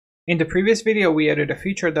In the previous video, we added a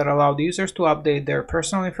feature that allowed users to update their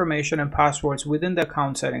personal information and passwords within the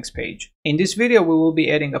account settings page. In this video, we will be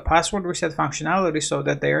adding a password reset functionality so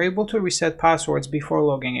that they are able to reset passwords before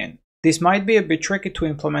logging in. This might be a bit tricky to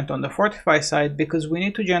implement on the Fortify side because we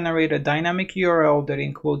need to generate a dynamic URL that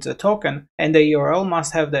includes a token, and the URL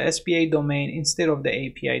must have the SPA domain instead of the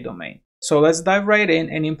API domain. So let's dive right in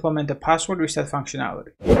and implement the password reset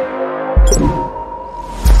functionality.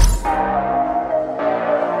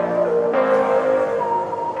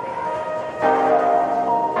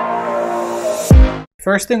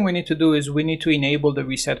 First thing we need to do is we need to enable the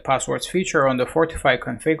reset passwords feature on the Fortify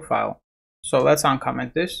config file. So let's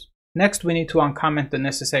uncomment this. Next, we need to uncomment the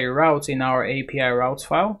necessary routes in our API routes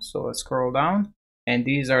file. So let's scroll down, and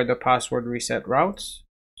these are the password reset routes.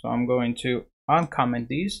 So I'm going to uncomment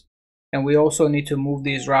these. And we also need to move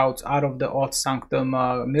these routes out of the auth sanctum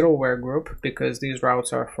middleware group because these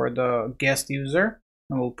routes are for the guest user.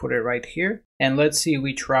 And we'll put it right here. And let's see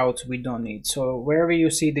which routes we don't need. So wherever you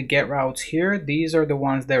see the get routes here, these are the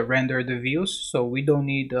ones that render the views. So we don't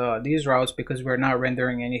need these routes because we're not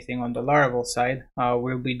rendering anything on the Laravel side.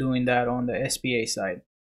 We'll be doing that on the SPA side.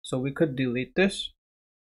 So we could delete this.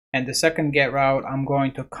 And the second get route, I'm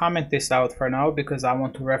going to comment this out for now because I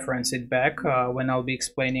want to reference it back when I'll be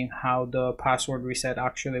explaining how the password reset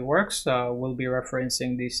actually works. We'll be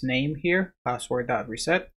referencing this name here,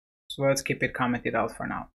 password.reset. So let's keep it commented out for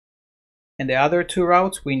now. And the other two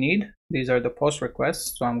routes we need, these are the post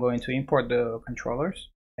requests. So I'm going to import the controllers.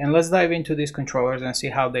 And let's dive into these controllers and see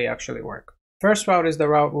how they actually work. First route is the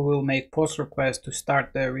route we will make post request to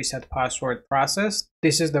start the reset password process.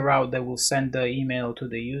 This is the route that will send the email to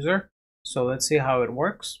the user. So let's see how it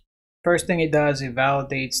works. First thing it does, it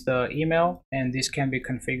validates the email, and this can be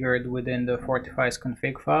configured within the Fortify's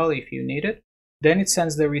config file if you need it. Then it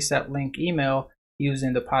sends the reset link email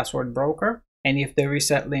using the password broker. And if the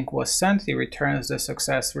reset link was sent, it returns the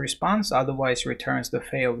success response, otherwise returns the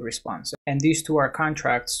failed response. And these two are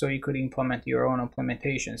contracts, so you could implement your own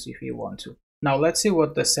implementations if you want to. Now let's see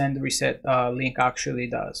what the send reset link actually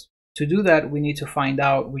does. To do that, we need to find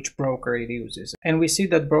out which broker it uses. And we see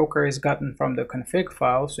that broker is gotten from the config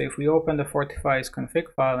file. So if we open the Fortify's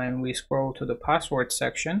config file and we scroll to the password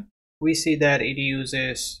section, we see that it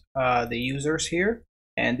uses the users here.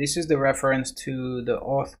 And this is the reference to the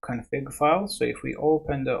auth config file. So if we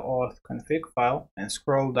open the auth config file and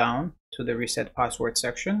scroll down to the reset password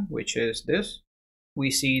section, which is this,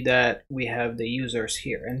 we see that we have the users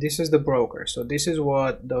here. And this is the broker. So this is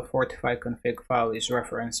what the Fortify config file is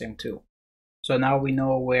referencing to. So now we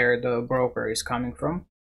know where the broker is coming from.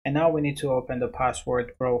 And now we need to open the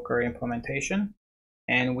password broker implementation.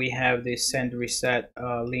 And we have this send reset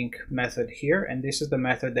link method here. And this is the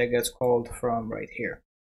method that gets called from right here.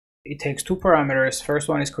 It takes two parameters. First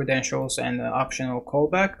one is credentials and the optional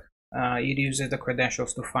callback. It uses the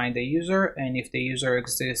credentials to find the user. And if the user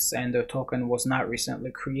exists and the token was not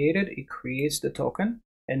recently created, it creates the token.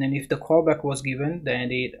 And then if the callback was given,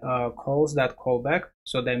 then it calls that callback.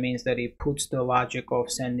 So that means that it puts the logic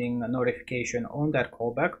of sending a notification on that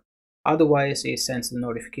callback. Otherwise, it sends the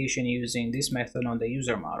notification using this method on the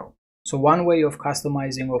user model. So one way of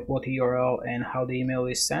customizing of what URL and how the email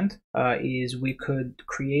is sent is we could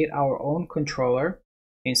create our own controller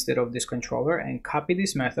instead of this controller and copy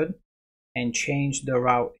this method and change the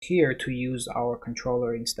route here to use our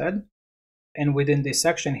controller instead. And within this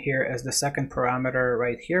section here, as the second parameter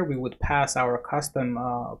right here, we would pass our custom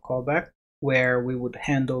callback where we would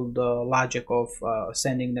handle the logic of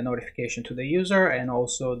sending the notification to the user and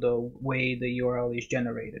also the way the URL is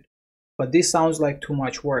generated. But this sounds like too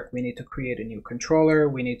much work. We need to create a new controller.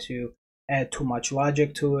 We need to add too much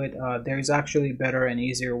logic to it. There is actually better and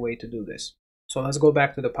easier way to do this. So let's go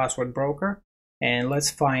back to the password broker and let's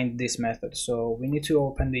find this method. So we need to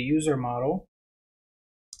open the user model.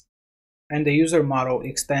 And the user model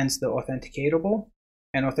extends the authenticatable.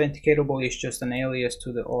 And authenticatable is just an alias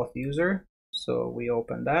to the auth user. So we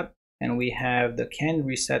open that. And we have the can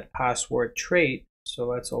reset password trait. So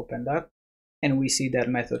let's open that. And we see that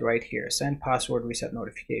method right here, send password reset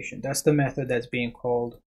notification. That's the method that's being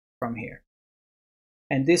called from here.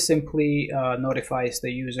 And this simply notifies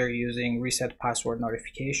the user using reset password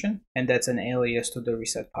notification. And that's an alias to the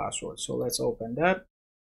reset password. So let's open that.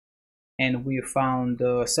 And we found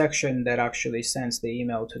the section that actually sends the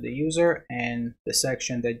email to the user and the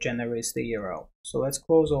section that generates the URL. So let's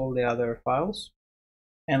close all the other files.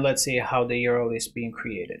 And let's see how the URL is being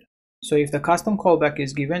created. So if the custom callback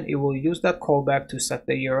is given, it will use that callback to set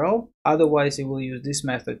the URL. Otherwise, it will use this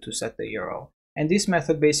method to set the URL. And this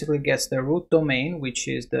method basically gets the root domain, which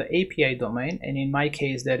is the API domain. And in my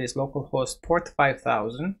case, that is localhost port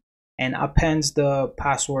 5000. and appends the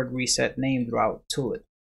password reset named route to it.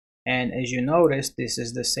 And as you notice, this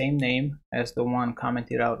is the same name as the one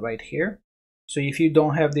commented out right here. So if you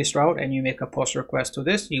don't have this route and you make a post request to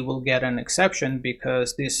this, you will get an exception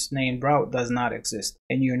because this named route does not exist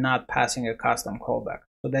and you're not passing a custom callback.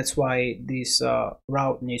 So that's why this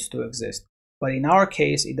route needs to exist. But in our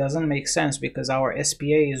case, it doesn't make sense because our SPA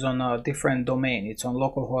is on a different domain. It's on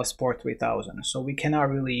localhost port 3000. So we cannot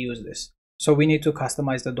really use this. So we need to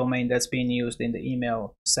customize the domain that's being used in the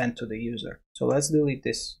email sent to the user. So let's delete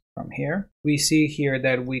this from here. We see here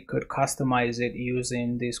that we could customize it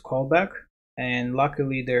using this callback. And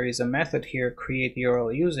luckily there is a method here, create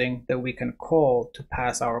URL using, that we can call to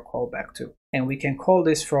pass our callback to. And we can call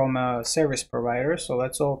this from a service provider. So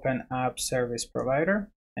let's open app service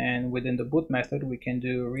provider. And within the boot method, we can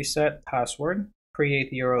do reset password,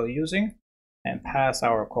 create URL using, and pass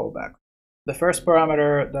our callback. The first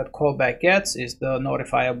parameter that callback gets is the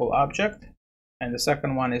notifiable object. And the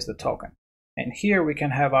second one is the token. And here we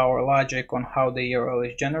can have our logic on how the URL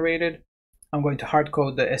is generated. I'm going to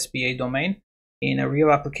hardcode the SPA domain. In a real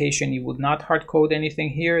application, you would not hardcode anything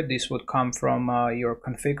here. This would come from your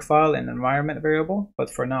config file and environment variable, but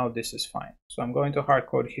for now, this is fine. So I'm going to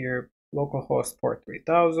hardcode here, localhost port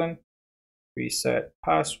 3000, reset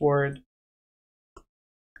password,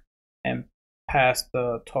 and pass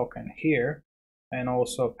the token here, and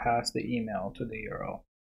also pass the email to the URL.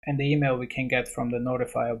 And the email we can get from the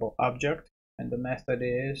notifiable object, and the method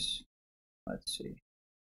is, let's see,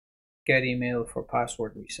 get email for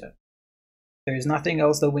password reset. There is nothing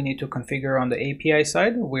else that we need to configure on the API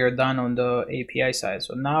side. We are done on the API side.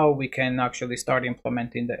 So now we can actually start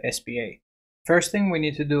implementing the SPA. First thing we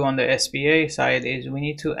need to do on the SPA side is we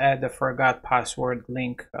need to add the forgot password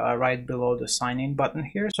link right below the sign in button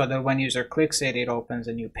here, so that when user clicks it, it opens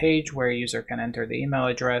a new page where user can enter the email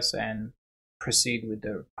address and proceed with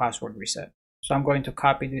the password reset. So I'm going to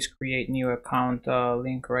copy this create new account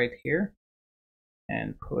link right here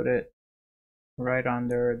and put it right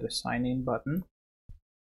under the sign in button.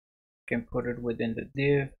 You can put it within the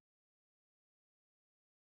div.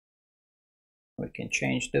 We can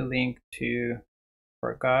change the link to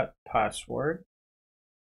forgot password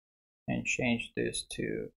and change this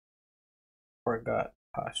to forgot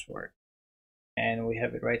password. And we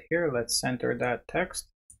have it right here. Let's center that text.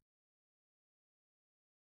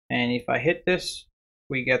 And if I hit this,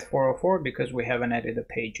 we get 404 because we haven't added a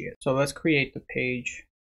page yet. So let's create the page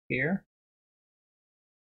here.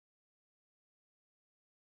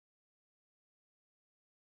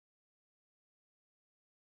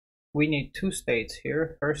 We need two states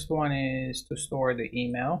here. First one is to store the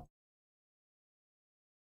email.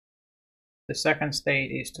 The second state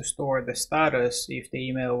is to store the status if the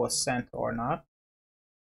email was sent or not.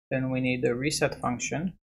 Then we need the reset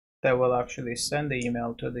function that will actually send the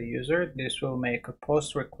email to the user. This will make a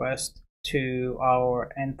post request to our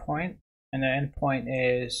endpoint, and the endpoint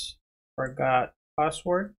is forgot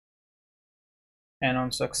password. And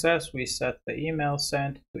on success, we set the email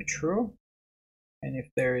sent to true. And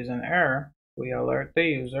if there is an error, we alert the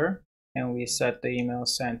user and we set the email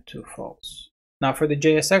sent to false. Now for the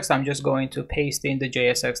JSX, I'm just going to paste in the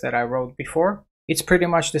JSX that I wrote before. It's pretty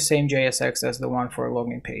much the same JSX as the one for a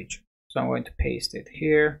login page. So I'm going to paste it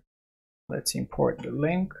here. Let's import the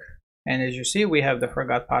link. And as you see, we have the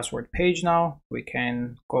forgot password page now. We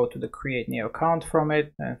can go to the create new account from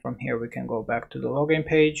it. And from here, we can go back to the login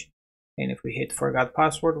page. And if we hit forgot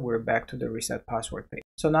password, we're back to the reset password page.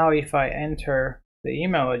 So now if I enter the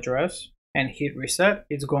email address and hit reset,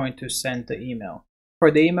 it's going to send the email.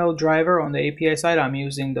 For the email driver on the API side, I'm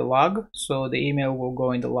using the log, so the email will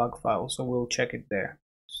go in the log file, so we'll check it there.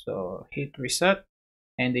 So hit reset,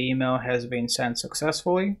 and the email has been sent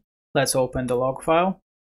successfully. Let's open the log file,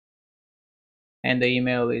 and the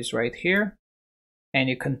email is right here, and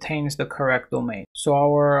it contains the correct domain. So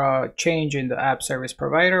our change in the app service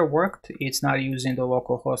provider worked. It's not using the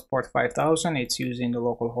localhost port 5000, it's using the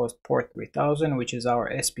localhost port 3000, which is our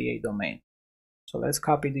SPA domain. So let's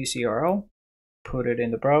copy this URL, put it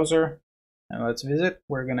in the browser, and let's visit.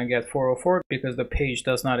 We're gonna get 404 because the page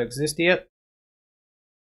does not exist yet.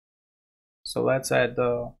 So let's add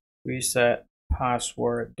the reset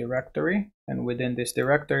password directory, and within this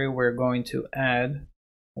directory, we're going to add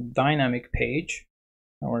a dynamic page.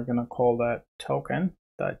 And we're going to call that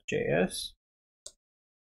token.js.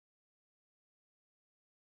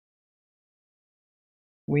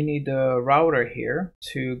 We need the router here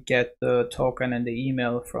to get the token and the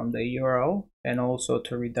email from the URL and also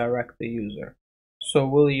to redirect the user. So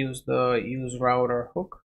we'll use the use router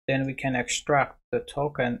hook. Then we can extract the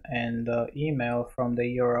token and the email from the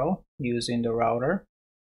URL using the router.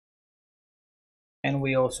 And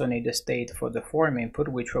we also need the state for the form input,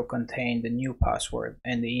 which will contain the new password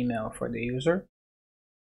and the email for the user.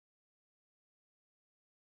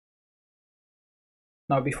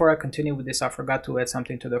 Now, before I continue with this, I forgot to add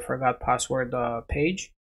something to the forgot password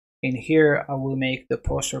page. In here, I will make the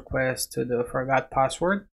post request to the forgot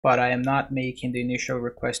password, but I am not making the initial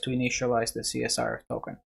request to initialize the CSRF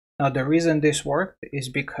token. Now, the reason this worked is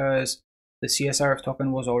because the CSRF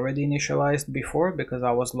token was already initialized before, because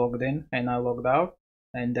I was logged in and I logged out,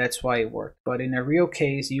 and that's why it worked. But in a real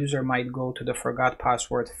case, user might go to the forgot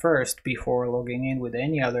password first before logging in with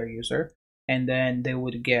any other user, and then they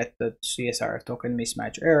would get the CSRF token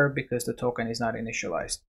mismatch error because the token is not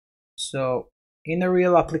initialized. So in a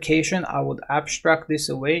real application, I would abstract this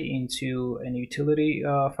away into an utility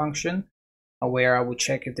function where I would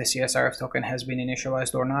check if the CSRF token has been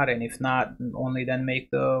initialized or not, and if not, only then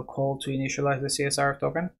make the call to initialize the CSRF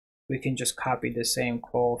token. We can just copy the same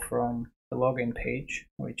call from the login page,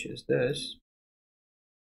 which is this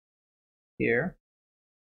here,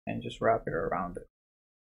 and just wrap it around it.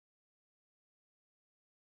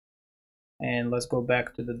 And let's go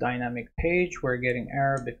back to the dynamic page. We're getting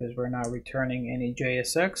error because we're not returning any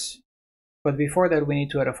JSX. But before that, we need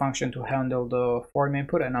to add a function to handle the form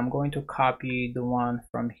input, and I'm going to copy the one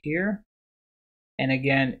from here. And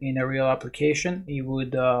again, in a real application, you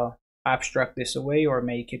would abstract this away or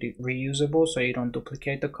make it reusable so you don't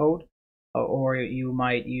duplicate the code. Or you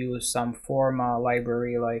might use some form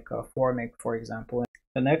library like Formic, for example.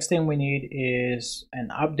 The next thing we need is an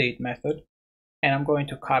update method. And I'm going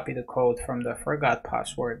to copy the code from the forgot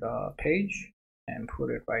password page and put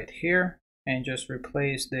it right here, and just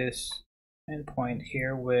replace this endpoint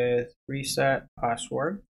here with reset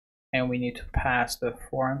password. And we need to pass the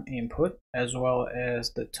form input as well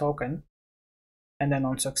as the token. And then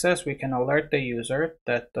on success, we can alert the user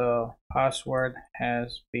that the password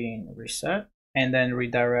has been reset, and then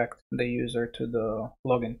redirect the user to the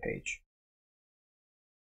login page.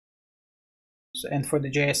 And for the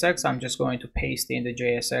JSX, I'm just going to paste in the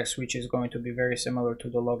JSX, which is going to be very similar to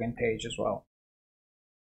the login page as well.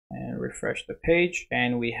 And refresh the page,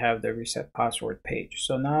 and we have the reset password page.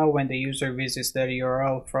 So now when the user visits the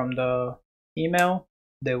URL from the email,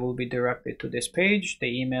 they will be directed to this page.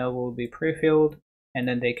 The email will be pre-filled, and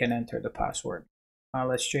then they can enter the password.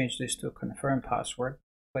 Let's change this to confirm password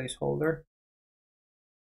placeholder.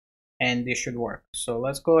 And this should work. So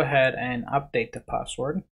let's go ahead and update the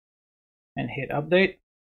password. And hit update,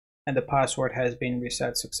 and the password has been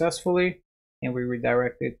reset successfully, and we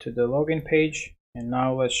redirect it to the login page. And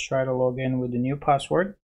now let's try to log in with the new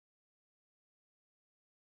password,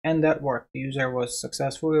 and that worked. The user was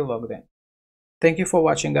successfully logged in. Thank you for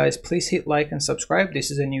watching, guys. Please hit like and subscribe. This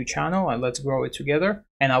is a new channel, and let's grow it together,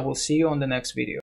 and I will see you on the next video.